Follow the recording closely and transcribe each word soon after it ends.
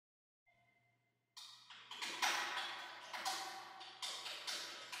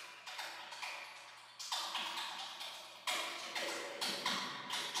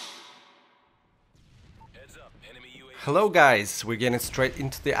Hello guys, we're getting straight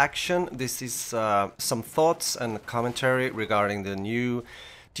into the action. This is some thoughts and commentary regarding the new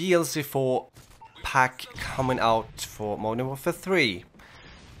DLC 4 pack coming out for Modern Warfare 3.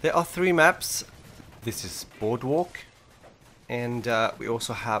 There are 3 maps. This is Boardwalk, and we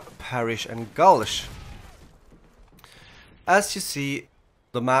also have Parish and Gulch. As you see,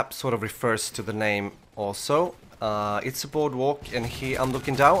 the map sort of refers to the name also. It's a boardwalk, and here I'm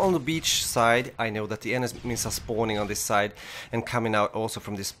looking down on the beach side. I know that the enemies are spawning on this side and coming out also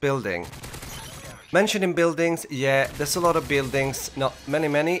from this building. Mentioning buildings, yeah, there's a lot of buildings, not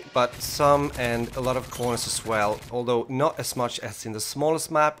many, but some, and a lot of corners as well, although not as much as in the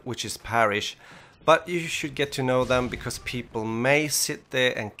smallest map, which is Parish. But you should get to know them because people may sit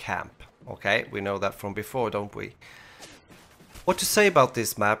there and camp. Okay, we know that from before, don't we? What to say about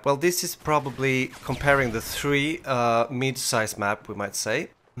this map? Well, this is probably comparing the 3 mid-size map, we might say.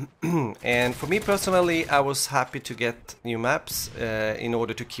 And for me personally, I was happy to get new maps in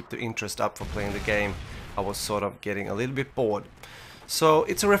order to keep the interest up for playing the game. I was sort of getting a little bit bored. So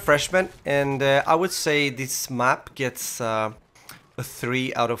it's a refreshment, and I would say this map gets a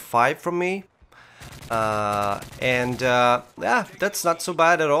 3 out of 5 from me. Yeah, that's not so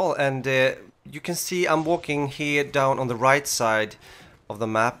bad at all. And you can see I'm walking here down on the right side of the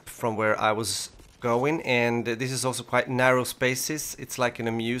map from where I was going, and this is also quite narrow spaces. It's like an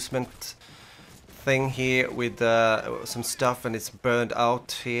amusement thing here with some stuff, and it's burned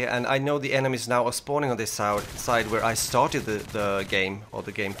out here. And I know the enemies now are spawning on this side where I started the game or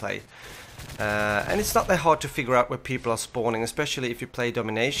the gameplay. And it's not that hard to figure out where people are spawning, especially if you play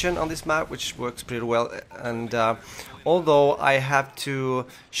Domination on this map, which works pretty well. And although I have to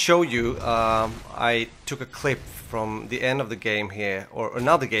show you, I took a clip from the end of the game here, or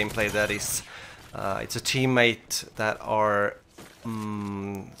another gameplay that is. It's a teammate that are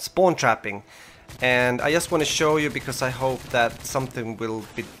spawn trapping. And I just want to show you because I hope that something will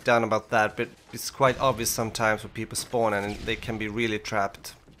be done about that. But it's quite obvious sometimes when people spawn and they can be really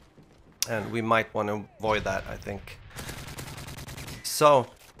trapped. And we might want to avoid that, I think. So,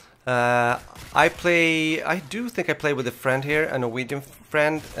 I do think I play with a friend here, a Norwegian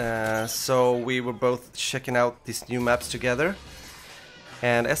friend. So we were both checking out these new maps together.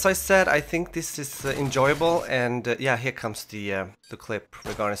 And as I said, I think this is enjoyable. And yeah, here comes the clip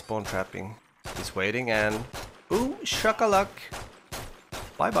regarding spawn trapping. He's waiting, and boom, shakalak.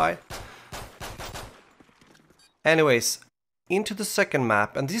 Bye bye. Anyways. Into the second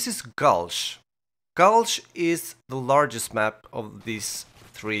map, and this is Gulch. Gulch is the largest map of these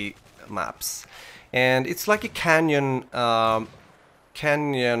 3 maps, and it's like a canyon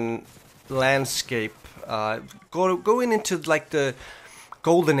landscape, going into like the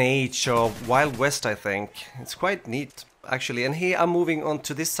golden age of Wild West, I think. It's quite neat actually. And here I'm moving on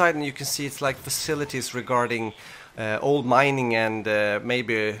to this side, and you can see it's like facilities regarding old mining and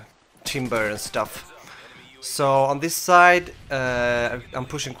maybe timber and stuff. So on this side, I'm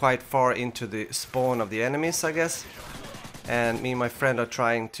pushing quite far into the spawn of the enemies, I guess. And me and my friend are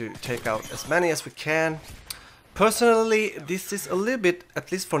trying to take out as many as we can. Personally, this is a little bit,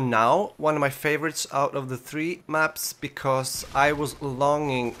 at least for now, one of my favorites out of the 3 maps, because I was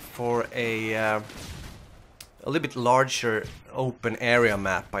longing for a little bit larger open area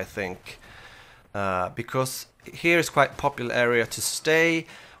map, I think. Because here is quite popular area to stay.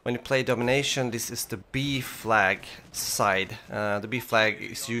 When you play Domination, this is the B flag side. The B flag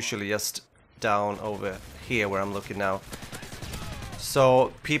is usually just down over here where I'm looking now.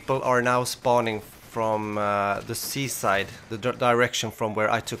 So people are now spawning from the C side, the direction from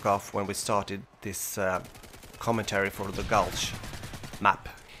where I took off when we started this commentary for the Gulch map.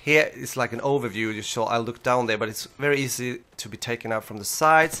 Here is like an overview, you saw I look down there, but it's very easy to be taken out from the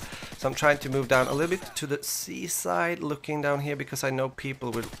sides. So I'm trying to move down a little bit to the C side, looking down here, because I know people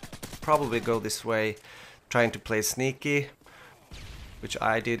will probably go this way, trying to play sneaky, which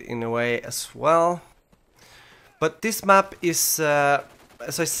I did in a way as well. But this map is,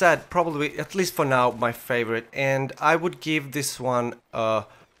 as I said, probably, at least for now, my favorite, and I would give this one a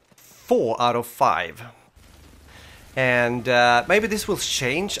 4 out of 5. And maybe this will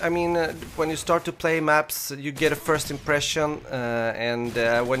change. I mean, when you start to play maps, you get a first impression, and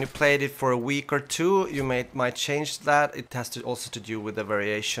when you played it for a week or 2, you might change that. It has to also to do with the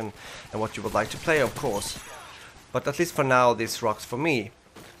variation and what you would like to play, of course. But at least for now, this rocks for me.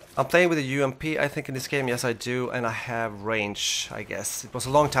 I'm playing with a UMP, I think, in this game. Yes, I do, and I have range, I guess. It was a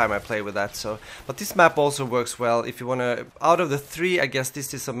long time I played with that, so. But this map also works well. If you wanna, out of the 3, I guess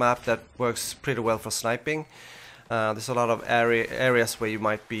this is a map that works pretty well for sniping. There's a lot of areas where you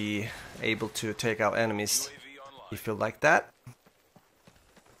might be able to take out enemies if you like that.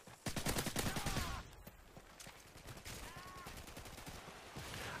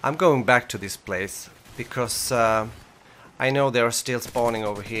 I'm going back to this place because I know they are still spawning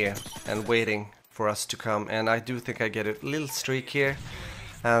over here and waiting for us to come, and I do think I get a little streak here,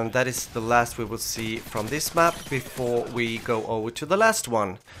 and that is the last we will see from this map before we go over to the last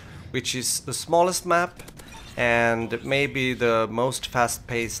one, which is the smallest map and maybe the most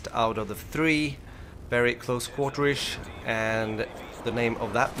fast-paced out of the three, very close quarterish, and the name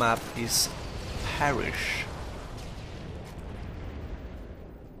of that map is Parish.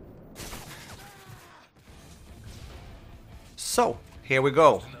 So, here we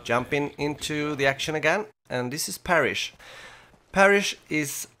go, jumping into the action again, and this is Parish. Parish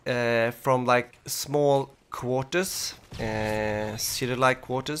is from like small quarters, city-like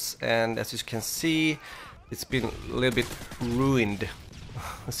quarters, and as you can see, it's been a little bit ruined,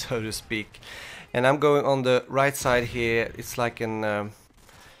 so to speak. And I'm going on the right side here. It's like an,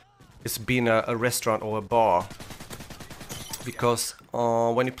 it's been a restaurant or a bar, because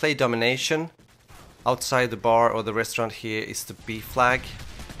when you play Domination, outside the bar or the restaurant here is the B flag,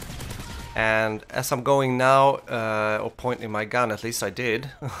 and as I'm going now, or pointing my gun, at least I did,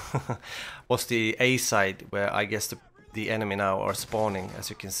 was the A side, where I guess the enemy now are spawning, as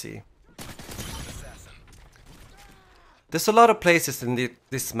you can see. There's a lot of places in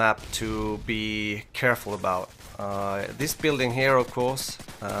this map to be careful about. This building here, of course,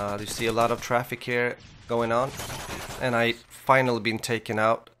 you see a lot of traffic here going on, and I finally been taken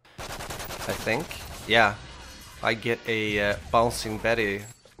out, I think. Yeah, I get a bouncing Betty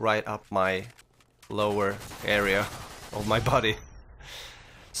right up my lower area of my body.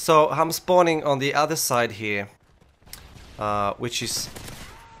 So I'm spawning on the other side here, which is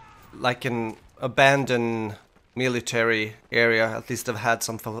like an abandoned military area. At least I've had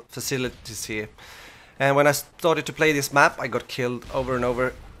some facilities here. And when I started to play this map, I got killed over and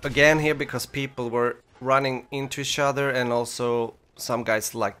over again here because people were running into each other, and also some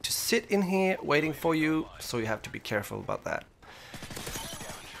guys like to sit in here waiting for you, so you have to be careful about that.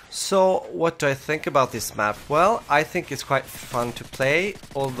 So what do I think about this map? Well, I think it's quite fun to play,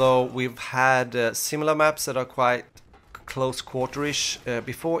 although we've had similar maps that are quite close quarterish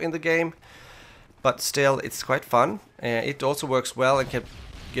before in the game, but still it's quite fun. It also works well and can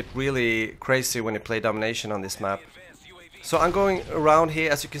get really crazy when you play Domination on this map. So I'm going around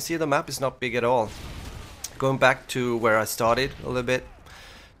here. As you can see, the map is not big at all. Going back to where I started a little bit,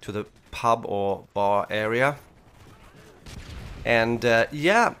 to the pub or bar area. And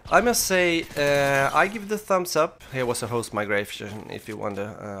yeah, I must say, I give the thumbs up. Here was a host migration, if you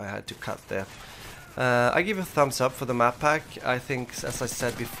wonder, I had to cut there. I give a thumbs up for the map pack. I think, as I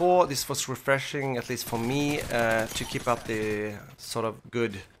said before, this was refreshing, at least for me, to keep up the sort of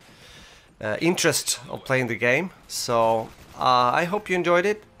good interest of playing the game. So I hope you enjoyed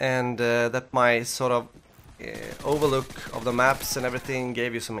it, and that my sort of overlook of the maps and everything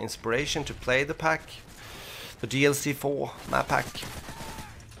gave you some inspiration to play the pack, the DLC 4 map pack.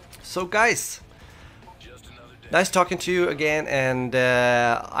 So guys, nice talking to you again, and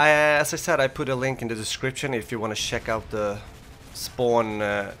as I said, I put a link in the description if you want to check out the spawn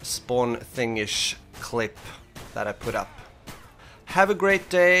thingish clip that I put up. Have a great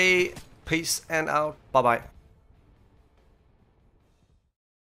day, peace and out, bye bye.